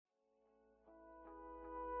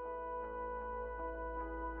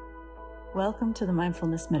Welcome to the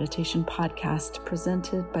Mindfulness Meditation Podcast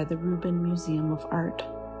presented by the Rubin Museum of Art.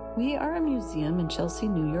 We are a museum in Chelsea,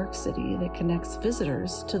 New York City that connects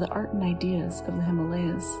visitors to the art and ideas of the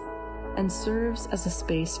Himalayas and serves as a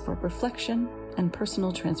space for reflection and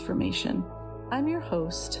personal transformation. I'm your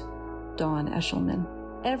host, Dawn Eshelman.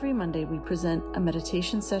 Every Monday we present a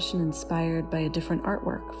meditation session inspired by a different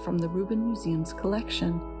artwork from the Rubin Museum's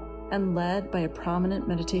collection and led by a prominent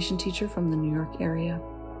meditation teacher from the New York area.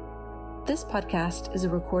 This podcast is a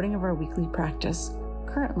recording of our weekly practice,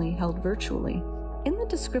 currently held virtually. In the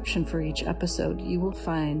description for each episode, you will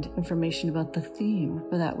find information about the theme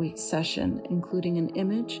for that week's session, including an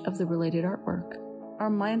image of the related artwork.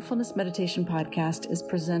 Our Mindfulness Meditation Podcast is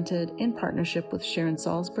presented in partnership with Sharon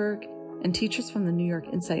Salzberg and teachers from the New York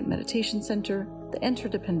Insight Meditation Center, the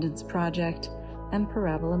Interdependence Project, and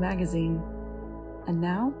Parabola Magazine. And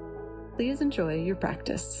now, please enjoy your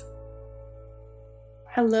practice.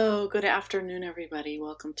 Hello, good afternoon, everybody.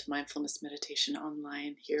 Welcome to Mindfulness Meditation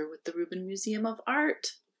Online here with the Rubin Museum of Art.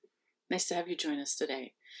 Nice to have you join us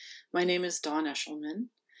today. My name is Dawn Eshelman,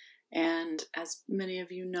 and as many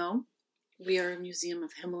of you know, we are a museum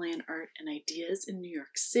of Himalayan art and ideas in New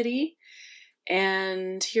York City.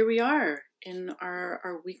 And here we are in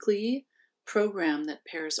our weekly program that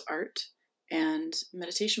pairs art and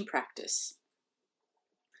meditation practice.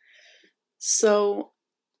 So,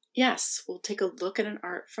 yes, we'll take a look at an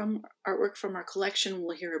artwork from our collection.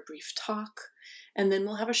 We'll hear a brief talk, and then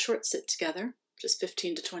we'll have a short sit together, just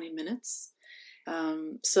 15 to 20 minutes.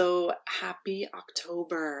 So happy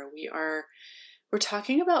October. We're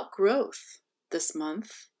talking about growth this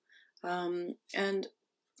month. And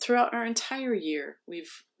throughout our entire year,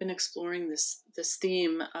 we've been exploring this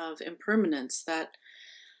theme of impermanence that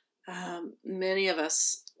many of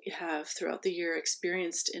us have throughout the year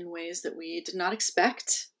experienced in ways that we did not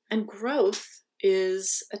expect. And growth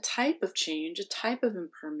is a type of change, a type of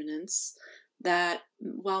impermanence that,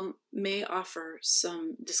 while may offer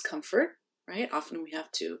some discomfort, right? Often we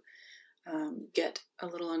have to get a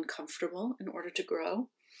little uncomfortable in order to grow,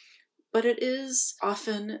 but it is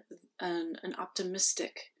often an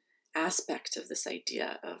optimistic aspect of this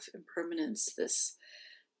idea of impermanence, this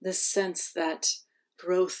sense that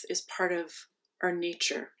growth is part of our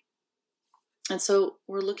nature. And so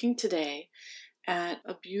we're looking today at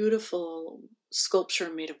a beautiful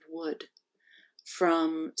sculpture made of wood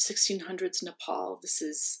from 1600s Nepal. This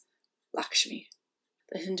is Lakshmi,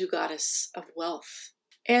 the Hindu goddess of wealth.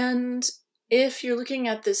 And if you're looking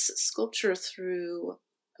at this sculpture through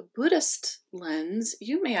a Buddhist lens,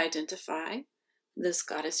 you may identify this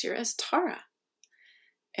goddess here as Tara.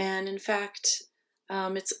 And in fact,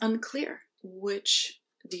 it's unclear which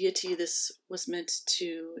deity this was meant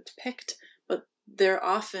to depict, but they're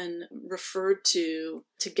often referred to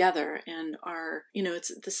together and are,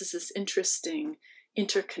 this is this interesting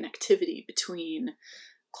interconnectivity between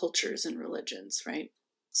cultures and religions, right?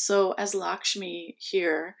 So as Lakshmi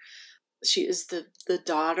here, she is the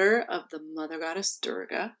daughter of the mother goddess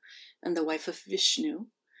Durga and the wife of Vishnu.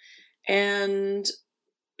 And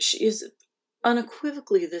she is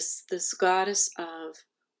unequivocally this goddess of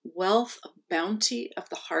wealth, of bounty, of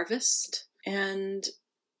the harvest, and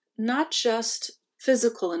not just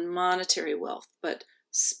physical and monetary wealth, but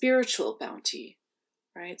spiritual bounty,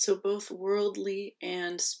 right? So both worldly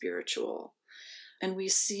and spiritual. And we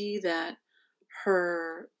see that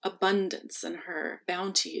her abundance and her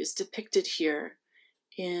bounty is depicted here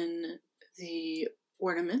in the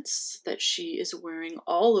ornaments that she is wearing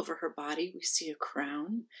all over her body. We see a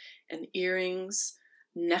crown and earrings,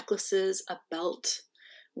 necklaces, a belt.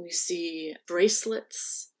 We see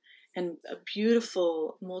bracelets and a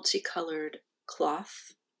beautiful multicolored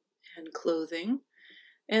cloth and clothing.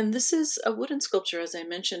 And this is a wooden sculpture, as I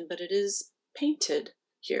mentioned, but it is painted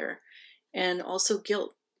here and also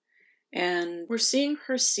gilt. And we're seeing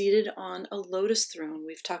her seated on a lotus throne.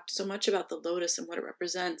 We've talked so much about the lotus and what it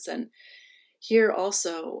represents. And here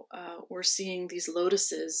also, we're seeing these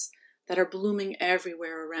lotuses that are blooming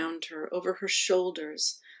everywhere around her, over her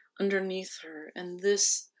shoulders, underneath her. And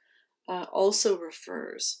this also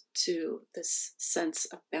refers to this sense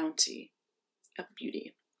of bounty, of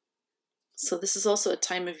beauty. So this is also a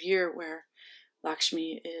time of year where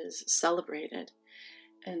Lakshmi is celebrated.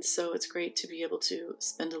 And so it's great to be able to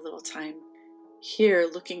spend a little time here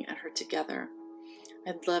looking at her together.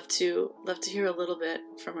 I'd love to hear a little bit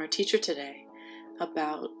from our teacher today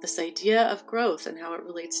about this idea of growth and how it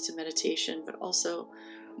relates to meditation, but also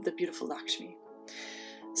the beautiful Lakshmi.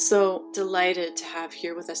 So delighted to have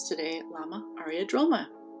here with us today Lama Arya Drolma.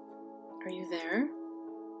 Are you there?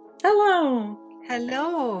 Hello.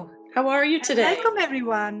 Hello. How are you today? Welcome,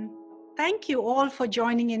 everyone. Thank you all for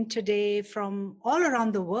joining in today from all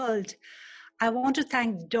around the world. I want to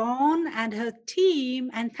thank Dawn and her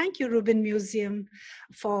team, and thank you, Rubin Museum,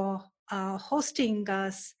 for hosting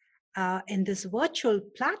us in this virtual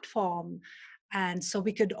platform. And so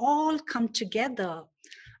we could all come together.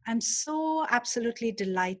 I'm so absolutely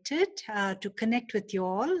delighted to connect with you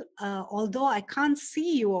all. Although I can't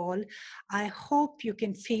see you all, I hope you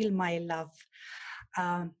can feel my love.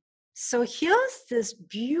 Um, so here's this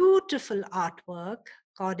beautiful artwork,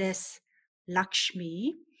 Goddess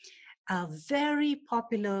Lakshmi, a very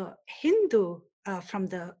popular Hindu from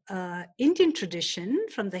the Indian tradition,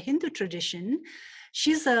 from the Hindu tradition.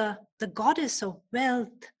 She's the goddess of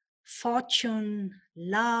wealth, fortune,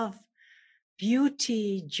 love,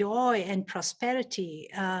 beauty, joy, and prosperity.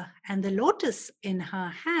 And the lotus in her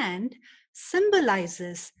hand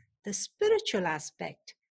symbolizes the spiritual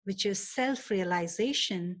aspect, which is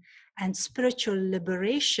self-realization and spiritual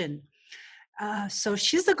liberation. So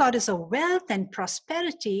she's the goddess of wealth and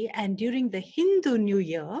prosperity. And during the Hindu New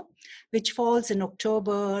Year, which falls in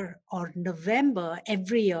October or November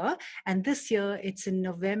every year, and this year it's in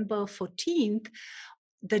November 14th,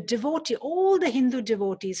 all the Hindu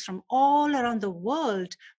devotees from all around the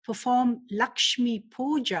world perform Lakshmi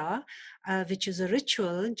Puja, which is a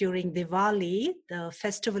ritual during Diwali, the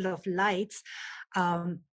festival of lights.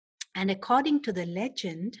 And according to the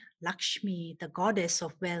legend, Lakshmi, the goddess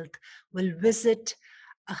of wealth, will visit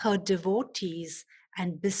her devotees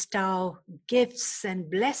and bestow gifts and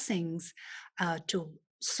blessings to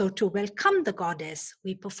welcome the goddess.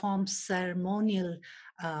 We perform ceremonial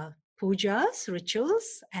pujas,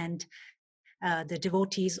 rituals, and the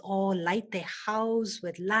devotees all light their house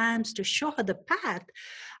with lamps to show her the path,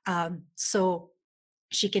 so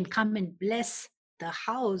she can come and bless the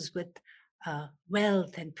house with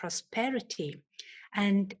wealth and prosperity.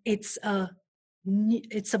 And it's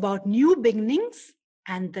about new beginnings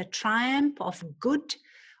and the triumph of good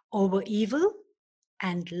over evil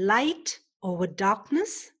and light over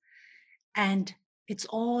darkness. And it's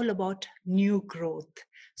all about new growth.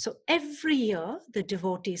 So every year, the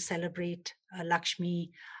devotees celebrate Lakshmi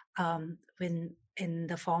in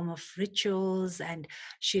the form of rituals, and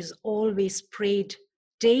she's always prayed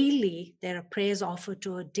daily. There are prayers offered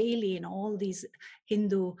to her daily in all these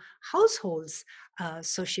Hindu households.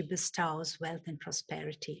 So she bestows wealth and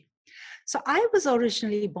prosperity. So I was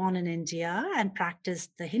originally born in India and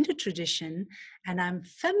practiced the Hindu tradition, and I'm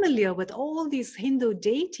familiar with all these Hindu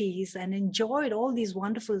deities and enjoyed all these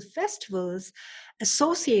wonderful festivals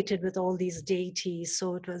associated with all these deities.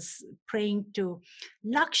 So it was praying to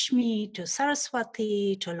Lakshmi, to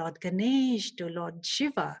Saraswati, to Lord Ganesh, to Lord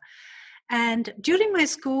Shiva. And during my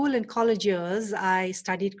school and college years, I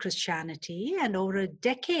studied Christianity. And over a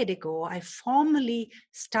decade ago, I formally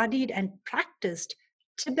studied and practiced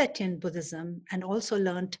Tibetan Buddhism and also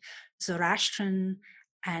learned Zoroastrian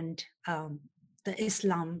and the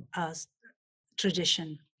Islam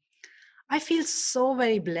tradition. I feel so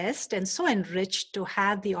very blessed and so enriched to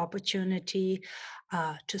have the opportunity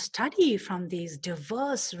to study from these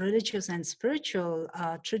diverse religious and spiritual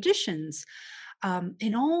traditions.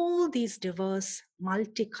 In all these diverse,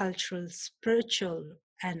 multicultural, spiritual,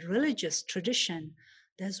 and religious tradition,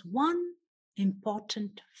 there's one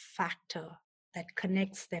important factor that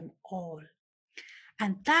connects them all.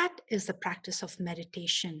 And that is the practice of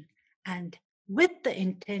meditation, and with the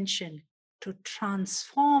intention to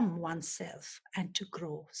transform oneself and to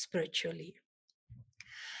grow spiritually.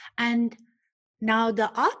 And now the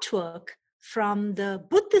artwork from the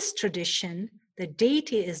Buddhist tradition, the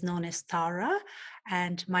deity is known as Tara,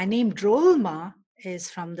 and my name Drolma is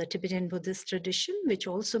from the Tibetan Buddhist tradition, which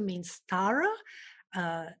also means Tara,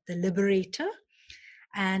 the liberator.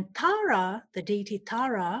 And Tara, the deity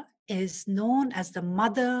Tara, is known as the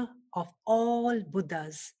mother of all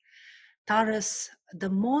Buddhas. Tara's the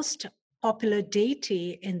most popular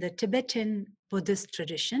deity in the Tibetan Buddhist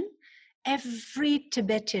tradition. Every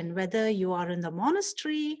Tibetan, whether you are in the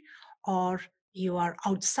monastery or you are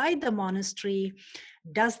outside the monastery,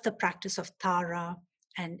 does the practice of Tara.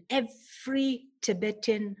 And every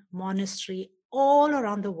Tibetan monastery all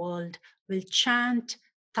around the world will chant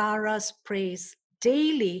Tara's praise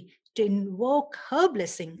daily to invoke her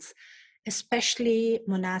blessings, especially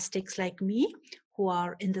monastics like me who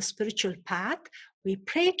are in the spiritual path. We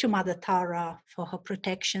pray to Mother Tara for her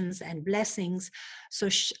protections and blessings,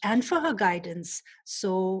 and for her guidance,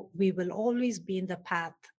 so we will always be in the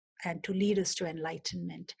path and to lead us to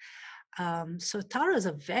enlightenment. So Tara is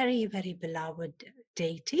a very, very beloved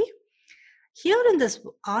deity. Here in this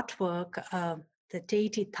artwork, the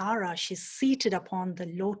deity Tara, she's seated upon the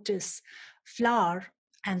lotus flower,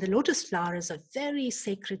 and the lotus flower is a very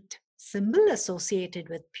sacred symbol associated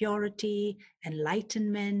with purity,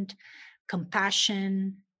 enlightenment,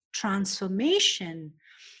 compassion, transformation,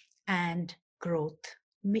 and growth.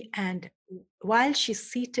 And while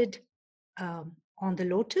she's seated on the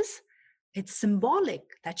lotus, it's symbolic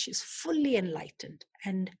that she's fully enlightened.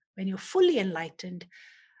 And when you're fully enlightened,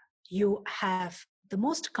 you have the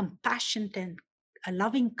most compassionate and a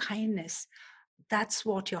loving kindness. That's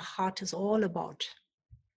what your heart is all about.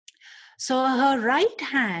 So her right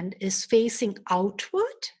hand is facing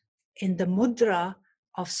outward in the mudra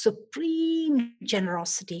of supreme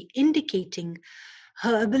generosity, indicating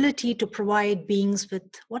her ability to provide beings with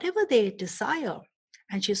whatever they desire.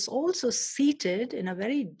 And she's also seated in a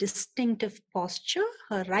very distinctive posture.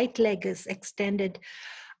 Her right leg is extended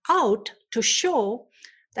out to show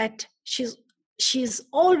that she's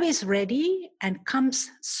always ready and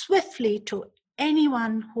comes swiftly to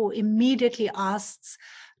anyone who immediately asks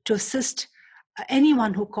to assist,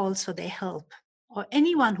 anyone who calls for their help, or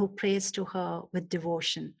anyone who prays to her with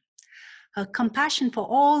devotion. Her compassion for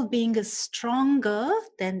all beings is stronger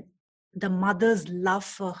than the mother's love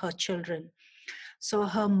for her children. So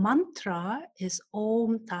her mantra is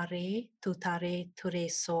Om Tare Tutare Ture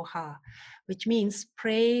Soha, which means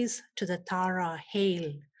praise to the Tara,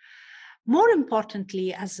 hail. More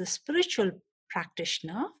importantly, as a spiritual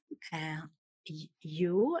practitioner,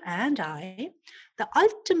 you and I, the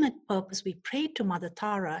ultimate purpose we pray to Mother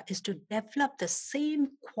Tara is to develop the same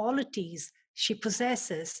qualities she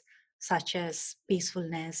possesses, such as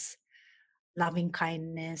peacefulness, loving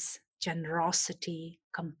kindness, generosity,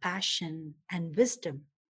 compassion, and wisdom.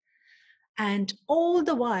 And all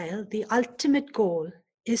the while, the ultimate goal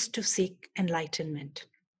is to seek enlightenment.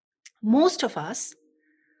 Most of us,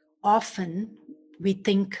 often, we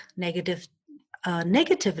think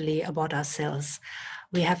negatively about ourselves.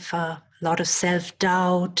 We have a lot of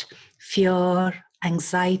self-doubt, fear,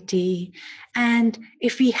 anxiety. And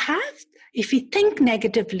if we think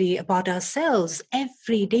negatively about ourselves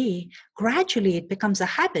every day, gradually it becomes a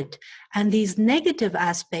habit. And these negative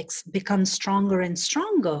aspects become stronger and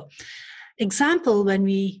stronger. Example, when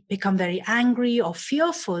we become very angry or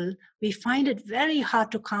fearful, we find it very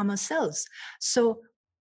hard to calm ourselves. So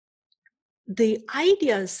the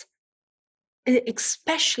ideas,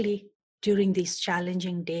 especially during these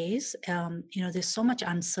challenging days, there's so much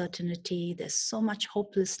uncertainty, there's so much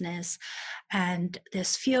hopelessness, and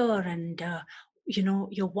there's fear, and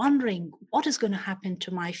you're wondering what is going to happen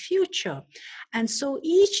to my future. And so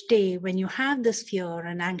each day when you have this fear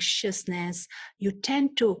and anxiousness, you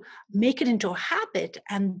tend to make it into a habit,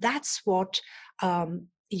 and that's what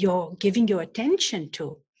you're giving your attention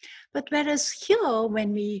to. But whereas here,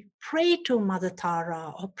 when we pray to Mother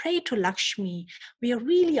Tara or pray to Lakshmi, we are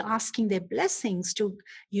really asking their blessings to,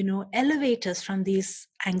 elevate us from this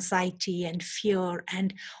anxiety and fear.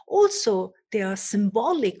 And also they are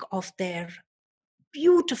symbolic of their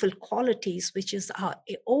beautiful qualities, which is our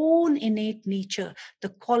own innate nature, the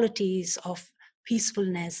qualities of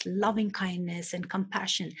peacefulness, loving kindness, and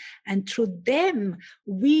compassion. And through them,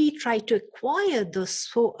 we try to acquire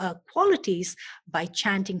those qualities by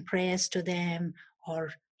chanting prayers to them,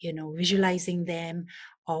 or visualizing them,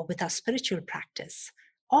 or with our spiritual practice,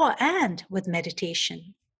 and with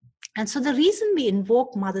meditation. And so the reason we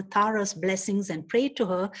invoke Mother Tara's blessings and pray to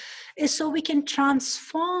her is so we can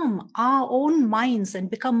transform our own minds and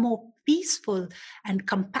become more peaceful and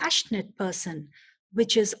compassionate person,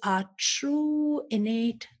 which is our true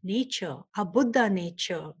innate nature, our Buddha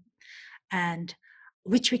nature, and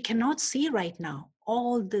which we cannot see right now.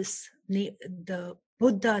 All this, the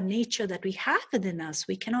Buddha nature that we have within us,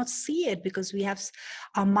 we cannot see it because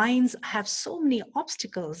our minds have so many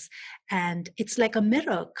obstacles, and it's like a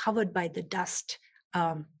mirror covered by the dust,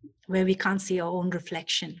 where we can't see our own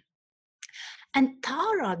reflection. And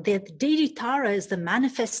Tara, the deity Tara, is the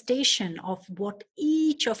manifestation of what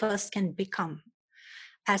each of us can become.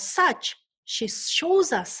 As such, she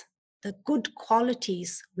shows us the good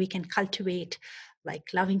qualities we can cultivate, like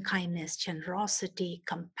loving kindness, generosity,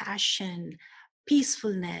 compassion,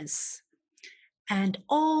 peacefulness. And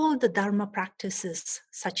all the Dharma practices,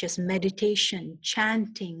 such as meditation,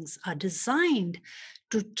 chantings, are designed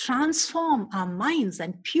to transform our minds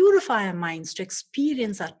and purify our minds to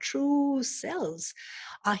experience our true selves,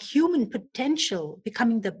 our human potential,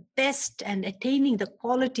 becoming the best and attaining the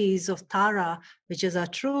qualities of Tara, which is our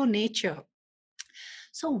true nature.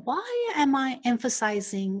 So why am I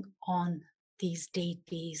emphasizing on these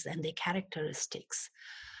deities and their characteristics?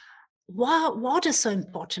 what is so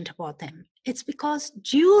important about them? It's because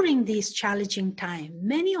during these challenging times,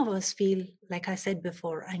 many of us feel, like I said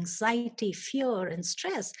before, anxiety, fear, and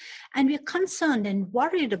stress. And we're concerned and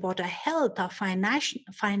worried about our health, our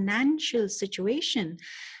financial situation.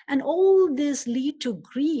 And all this lead to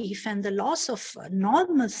grief and the loss of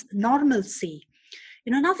normalcy.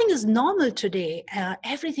 Nothing is normal today.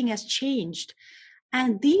 Everything has changed.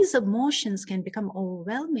 And these emotions can become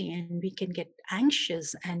overwhelming, and we can get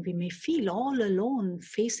anxious, and we may feel all alone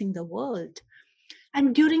facing the world.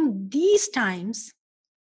 And during these times,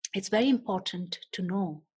 it's very important to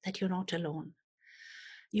know that you're not alone.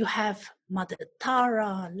 You have Mother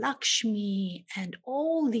Tara, Lakshmi, and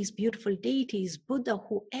all these beautiful deities, Buddha,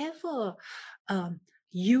 whoever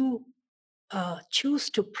you choose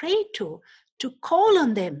to pray to call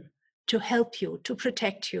on them to help you, to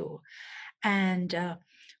protect you. And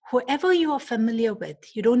whoever you are familiar with,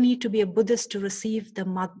 you don't need to be a Buddhist to receive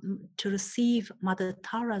Mother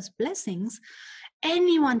Tara's blessings.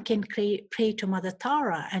 Anyone can pray to Mother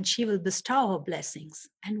Tara, and she will bestow her blessings.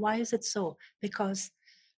 And why is it so? Because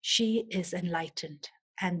she is enlightened,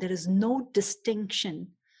 and there is no distinction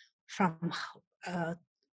from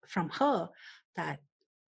her that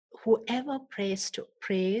whoever prays to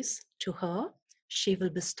her, she will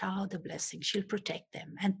bestow the blessing. She'll protect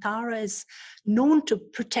them. And Tara is known to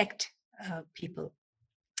protect people.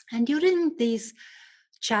 And during these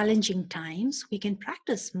challenging times, we can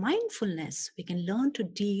practice mindfulness. We can learn to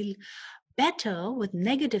deal better with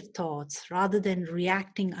negative thoughts rather than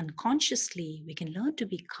reacting unconsciously. We can learn to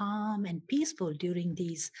be calm and peaceful during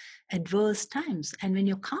these adverse times. And when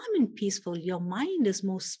you're calm and peaceful, your mind is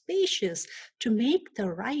more spacious to make the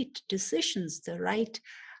right decisions,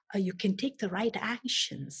 you can take the right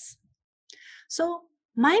actions. So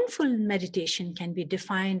mindful meditation can be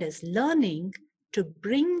defined as learning to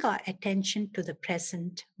bring our attention to the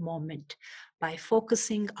present moment by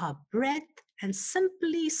focusing our breath and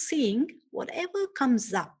simply seeing whatever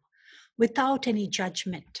comes up without any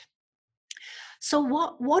judgment. So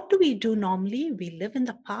what do we do normally? We live in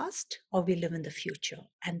the past or we live in the future.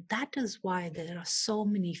 And that is why there are so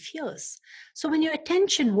many fears. So when your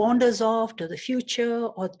attention wanders off to the future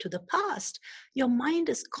or to the past, your mind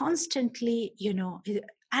is constantly,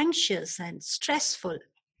 anxious and stressful.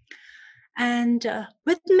 And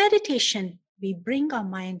with meditation, we bring our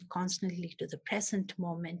mind constantly to the present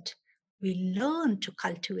moment. We learn to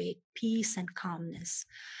cultivate peace and calmness.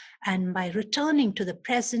 And by returning to the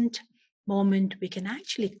present moment, we can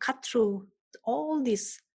actually cut through all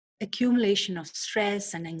this accumulation of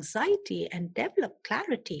stress and anxiety and develop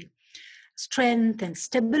clarity, strength, and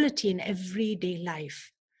stability in everyday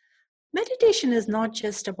life. Meditation is not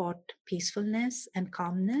just about peacefulness and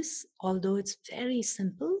calmness, although it's very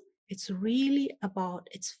simple. It's very,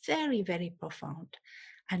 very profound.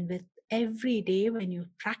 And with every day when you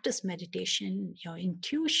practice meditation, your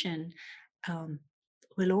intuition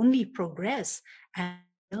will only progress and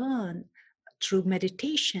learn through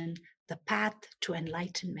meditation the path to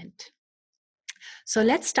enlightenment. So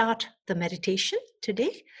let's start the meditation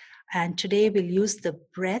today. And today we'll use the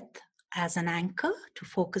breath as an anchor to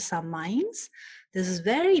focus our minds. This is a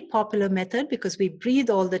very popular method because we breathe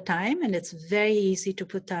all the time, and it's very easy to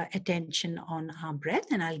put our attention on our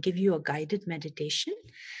breath. And I'll give you a guided meditation.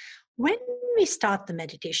 When we start the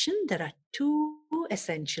meditation, there are two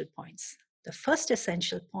essential points. The first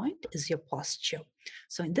essential point is your posture.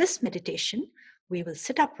 So in this meditation, we will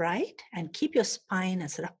sit upright and keep your spine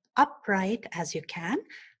as upright as you can,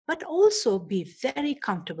 but also be very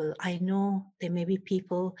comfortable. I know there may be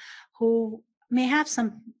people who may have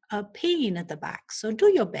some pain at the back. So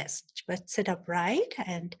do your best, but sit upright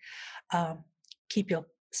and keep your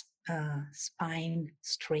spine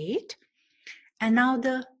straight. And now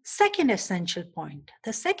the second essential point.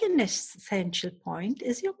 The second essential point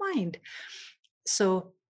is your mind.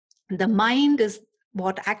 So the mind is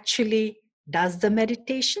what actually does the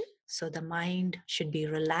meditation. So the mind should be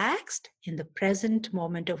relaxed in the present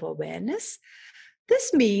moment of awareness.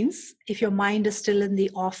 This means if your mind is still in the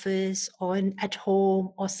office or at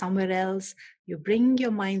home or somewhere else, you bring your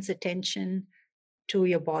mind's attention to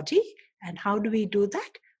your body. And how do we do that?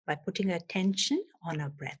 By putting attention on our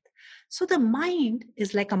breath. So the mind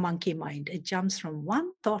is like a monkey mind. It jumps from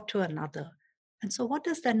one thought to another. And so what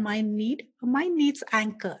does that mind need? A mind needs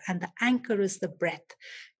anchor, and the anchor is the breath.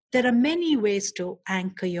 There are many ways to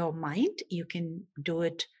anchor your mind. You can do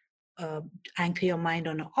it, anchor your mind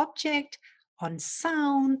on an object, on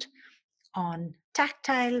sound, on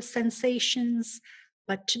tactile sensations.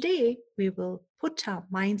 But today we will put our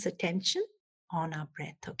mind's attention on our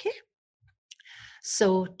breath, okay?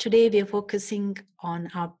 So today we are focusing on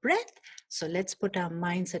our breath. So let's put our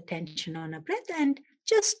mind's attention on our breath, and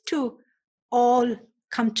just to all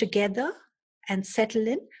come together and settle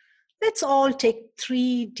in, let's all take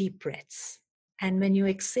 3 deep breaths. And when you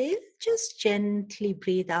exhale, just gently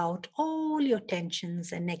breathe out all your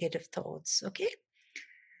tensions and negative thoughts, okay?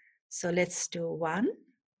 So let's do 1.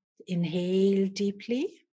 Inhale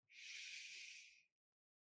deeply.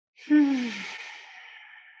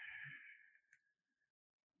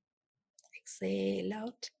 Exhale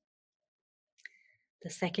out. The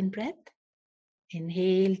second breath.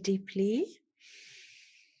 Inhale deeply.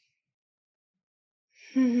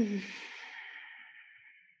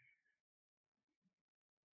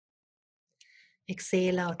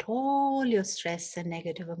 Exhale out all your stress and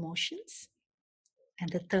negative emotions.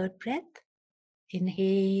 And the third breath.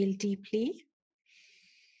 Inhale deeply.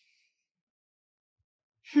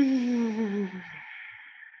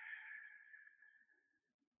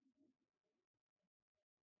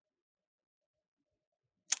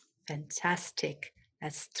 Fantastic.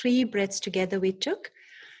 That's 3 breaths together we took.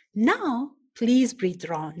 Now, please breathe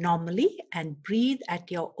normally and breathe at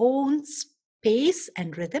your own pace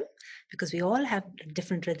and rhythm, because we all have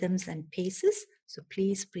different rhythms and paces. So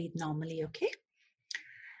please breathe normally, okay?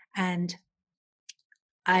 And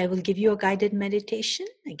I will give you a guided meditation.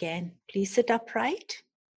 Again, please sit upright.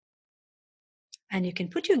 And you can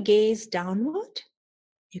put your gaze downward.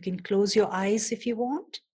 You can close your eyes if you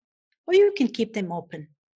want, or you can keep them open,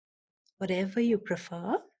 whatever you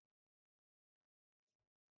prefer.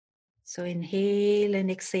 So inhale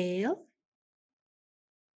and exhale.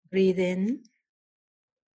 Breathe in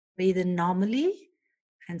normally,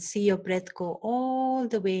 and see your breath go all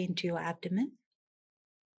the way into your abdomen.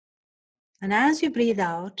 And as you breathe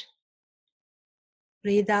out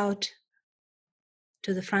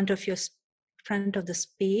to the front of the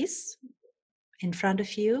space in front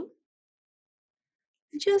of you.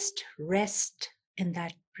 Just rest in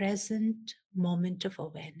that present moment of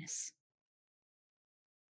awareness.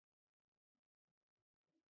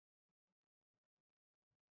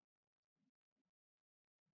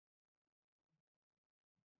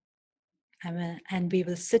 And we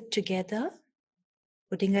will sit together,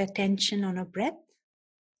 putting our attention on our breath,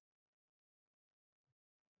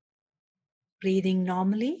 breathing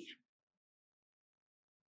normally,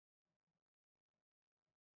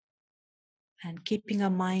 and keeping our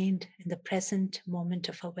mind in the present moment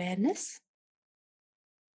of awareness.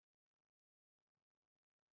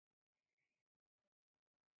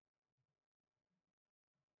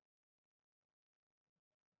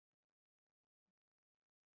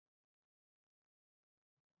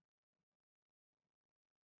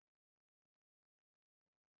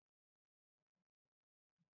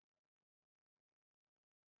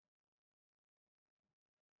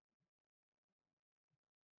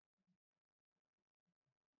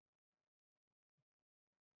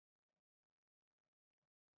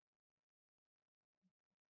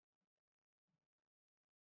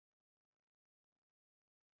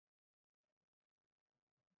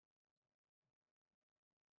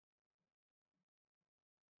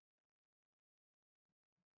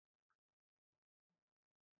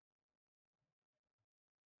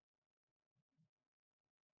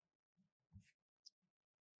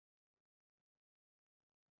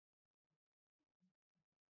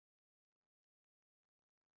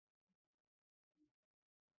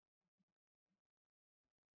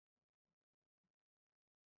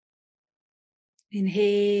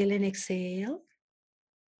 Inhale and exhale.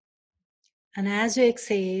 And as you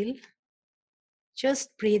exhale, just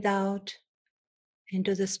breathe out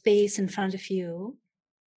into the space in front of you,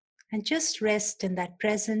 and just rest in that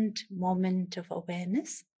present moment of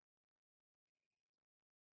awareness.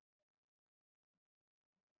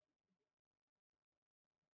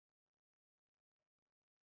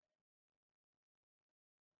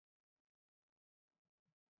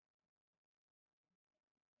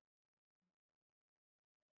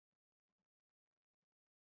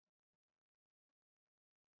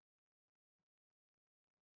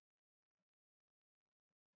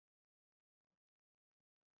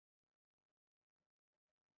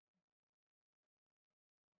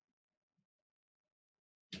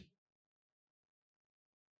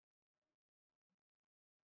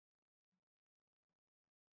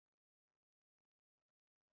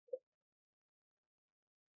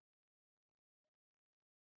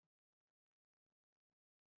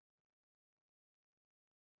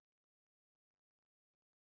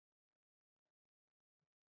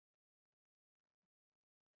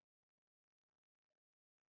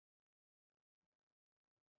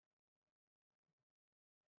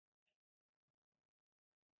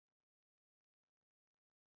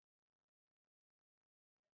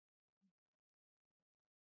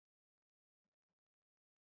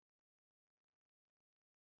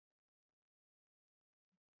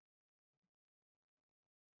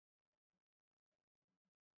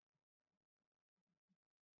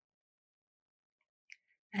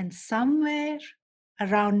 And somewhere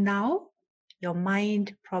around now, your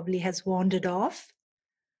mind probably has wandered off.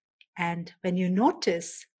 And when you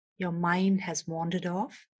notice your mind has wandered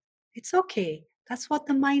off, it's okay. That's what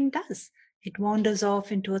the mind does. It wanders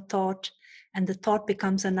off into a thought, and the thought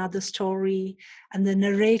becomes another story, and the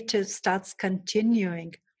narrative starts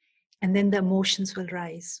continuing, and then the emotions will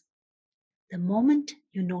rise. The moment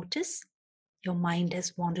you notice your mind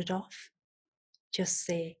has wandered off, just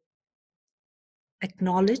say,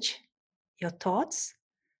 acknowledge your thoughts.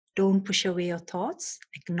 Don't push away your thoughts.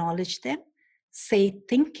 Acknowledge them. Say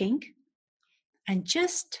thinking and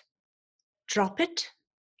just drop it.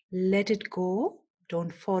 Let it go.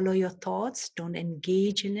 Don't follow your thoughts. Don't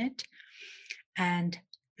engage in it. And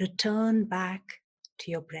return back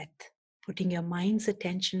to your breath. Putting your mind's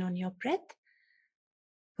attention on your breath.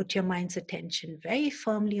 Put your mind's attention very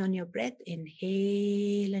firmly on your breath.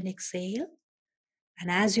 Inhale and exhale. And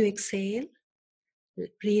as you exhale,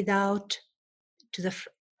 breathe out to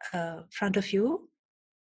the front of you,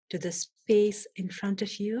 to the space in front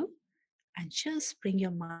of you, and just bring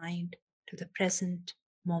your mind to the present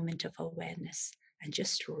moment of awareness and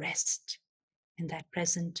just rest in that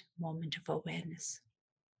present moment of awareness.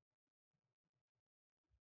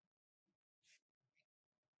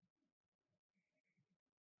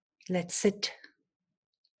 Let's sit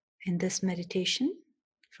in this meditation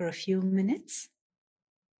for a few minutes.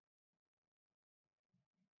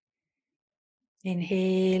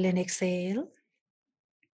 Inhale and exhale.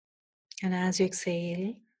 And as you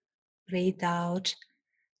exhale, breathe out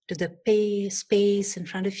to the space in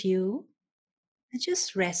front of you and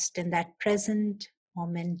just rest in that present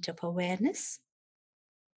moment of awareness.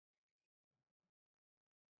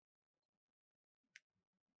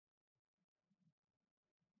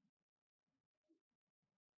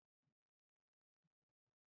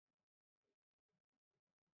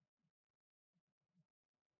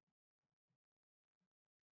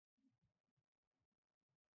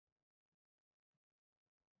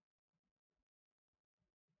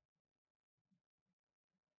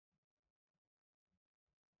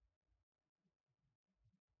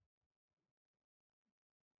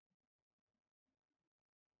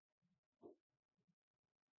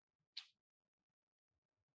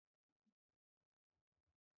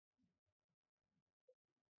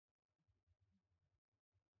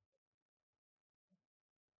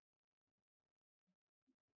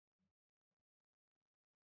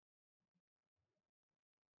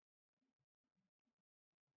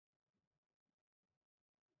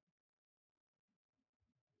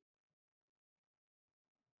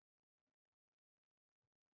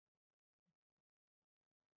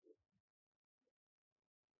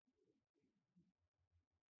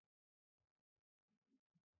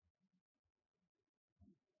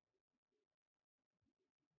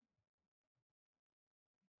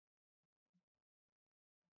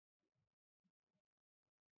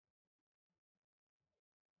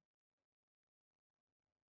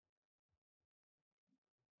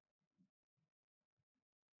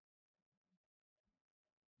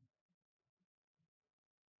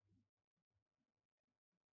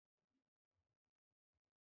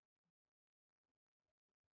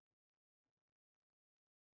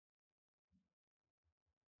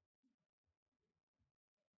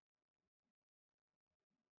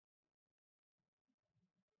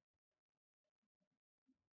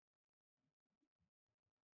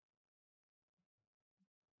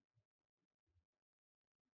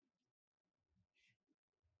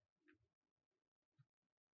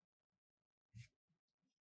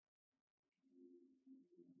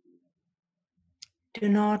 Do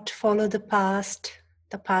not follow the past.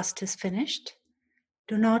 The past is finished.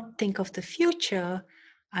 Do not think of the future.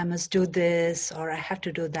 I must do this or I have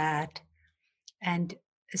to do that. And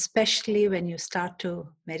especially when you start to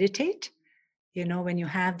meditate, when you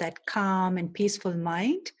have that calm and peaceful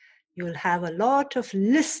mind, you'll have a lot of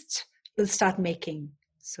lists you'll start making.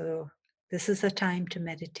 So this is the time to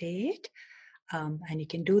meditate. And you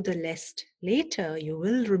can do the list later. You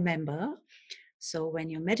will remember. So when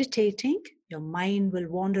you're meditating, your mind will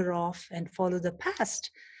wander off and follow the past,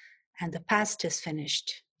 and the past is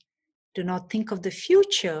finished. Do not think of the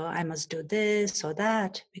future. I must do this or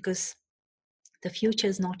that, because the future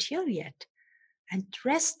is not here yet. And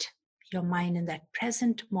rest your mind in that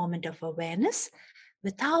present moment of awareness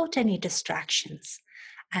without any distractions.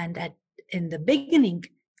 And in the beginning,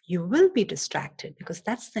 you will be distracted because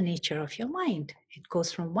that's the nature of your mind. It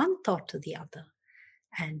goes from one thought to the other.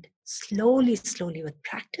 And slowly, slowly with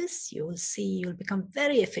practice, you will see you'll become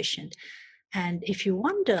very efficient. And if you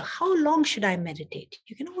wonder, how long should I meditate?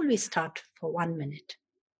 You can always start for 1 minute,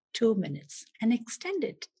 2 minutes, and extend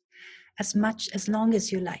it. as long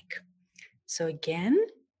as you like. So again,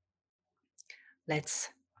 let's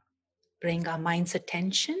bring our mind's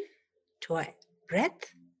attention to our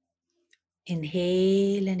breath.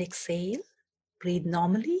 Inhale and exhale. Breathe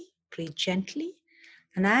normally, breathe gently.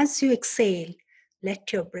 And as you exhale,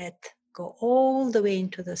 let your breath go all the way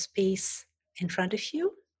into the space in front of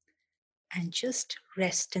you and just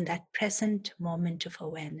rest in that present moment of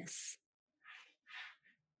awareness.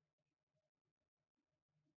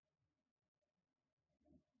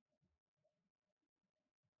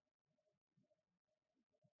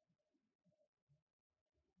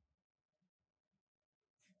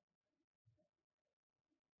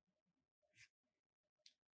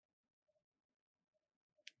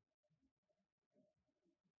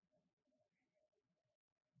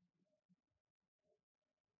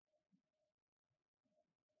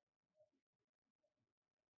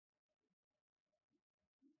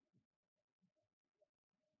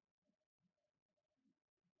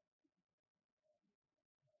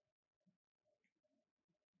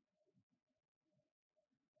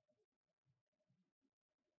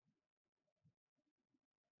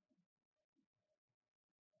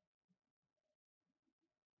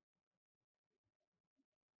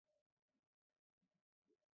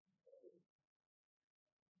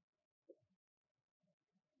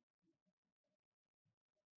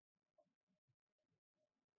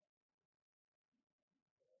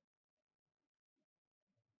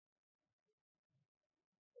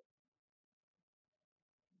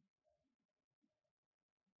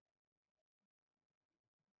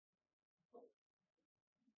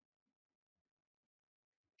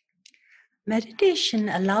 Meditation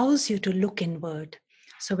allows you to look inward.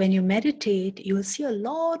 So when you meditate, you will see a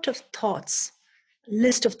lot of thoughts,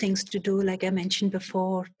 list of things to do, like I mentioned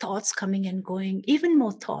before, thoughts coming and going, even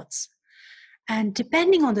more thoughts. And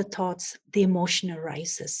depending on the thoughts, the emotion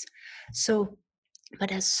arises. So,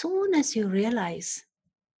 but as soon as you realize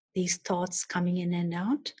these thoughts coming in and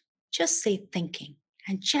out, just say thinking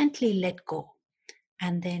and gently let go.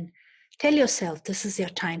 And then tell yourself this is your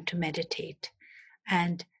time to meditate.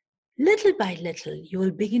 And little by little, you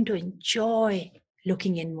will begin to enjoy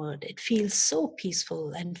looking inward. It feels so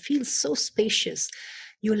peaceful and feels so spacious.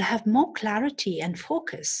 You'll have more clarity and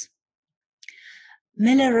focus.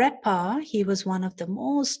 Milarepa, he was one of the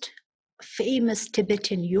most famous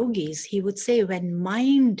Tibetan yogis. He would say, when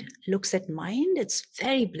mind looks at mind, it's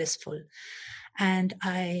very blissful. And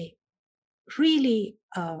I really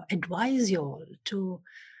advise you all to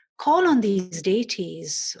call on these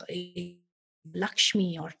deities,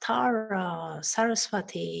 Lakshmi or Tara,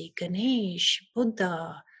 Saraswati, Ganesh,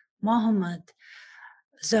 Buddha, Muhammad,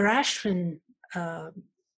 Zoroastrian,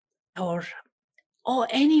 or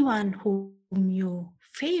anyone whom you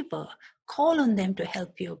favor. Call on them to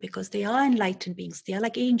help you because they are enlightened beings. They are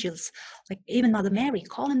like angels, like even Mother Mary.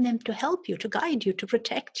 Call on them to help you, to guide you, to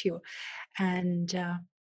protect you. And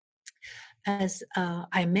as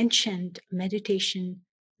I mentioned, meditation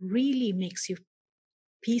really makes you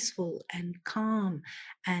peaceful and calm.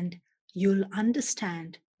 And you'll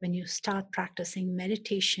understand when you start practicing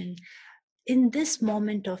meditation, in this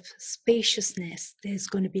moment of spaciousness, there's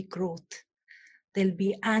going to be growth. There'll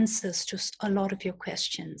be answers to a lot of your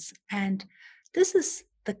questions. And this is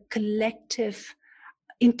the collective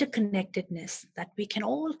interconnectedness that we can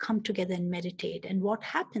all come together and meditate. And what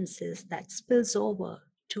happens is that spills over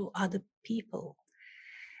to other people.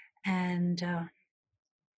 And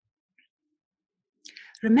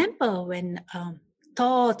remember when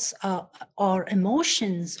thoughts or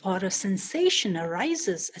emotions or a sensation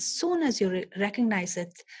arises, as soon as you recognize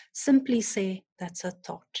it, simply say, that's a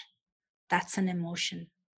thought, that's an emotion,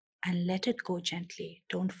 and let it go gently.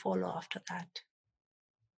 Don't follow after that.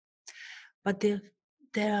 But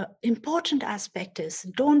the important aspect is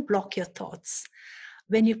don't block your thoughts.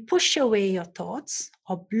 When you push away your thoughts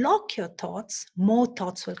or block your thoughts, more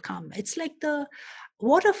thoughts will come. It's like the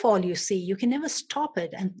waterfall you see. You can never stop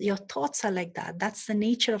it. And your thoughts are like that. That's the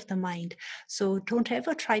nature of the mind. So don't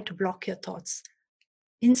ever try to block your thoughts.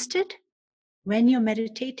 Instead, when you're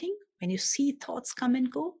meditating, when you see thoughts come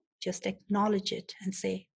and go, just acknowledge it and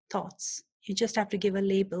say, thoughts. You just have to give a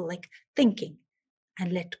label like thinking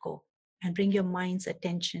and let go and bring your mind's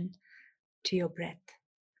attention to your breath.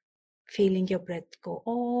 Feeling your breath go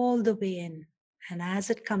all the way in. And as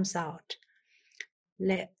it comes out,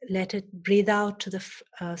 let it breathe out to the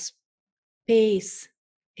space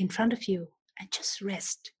in front of you and just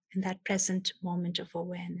rest in that present moment of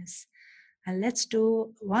awareness. And let's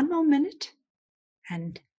do one more minute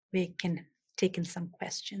and we can take in some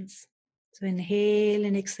questions. So inhale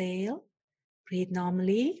and exhale. Breathe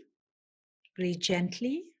normally. Breathe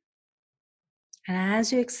gently. And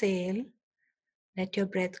as you exhale, let your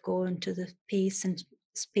breath go into the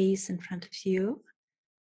space in front of you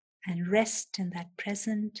and rest in that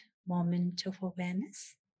present moment of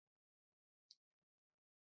awareness.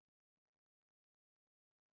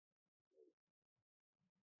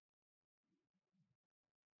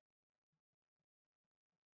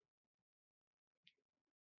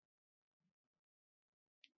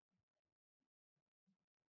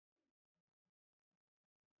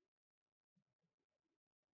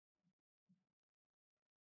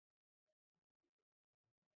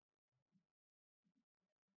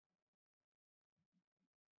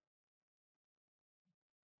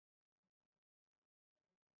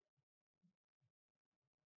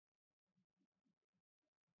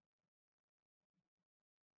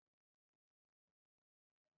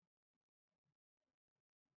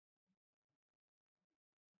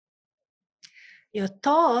 Your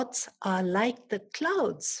thoughts are like the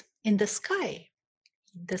clouds in the sky.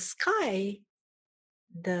 The sky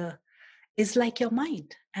is like your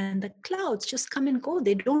mind, and the clouds just come and go.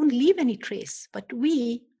 They don't leave any trace, but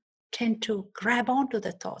we tend to grab onto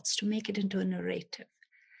the thoughts to make it into a narrative.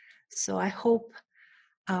 So I hope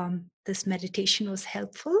this meditation was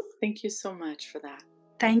helpful. Thank you so much for that.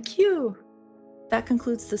 Thank you. That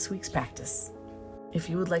concludes this week's practice. If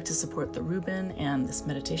you would like to support the Rubin and this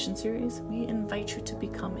meditation series, we invite you to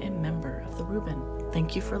become a member of the Rubin.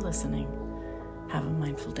 Thank you for listening. Have a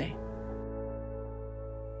mindful day.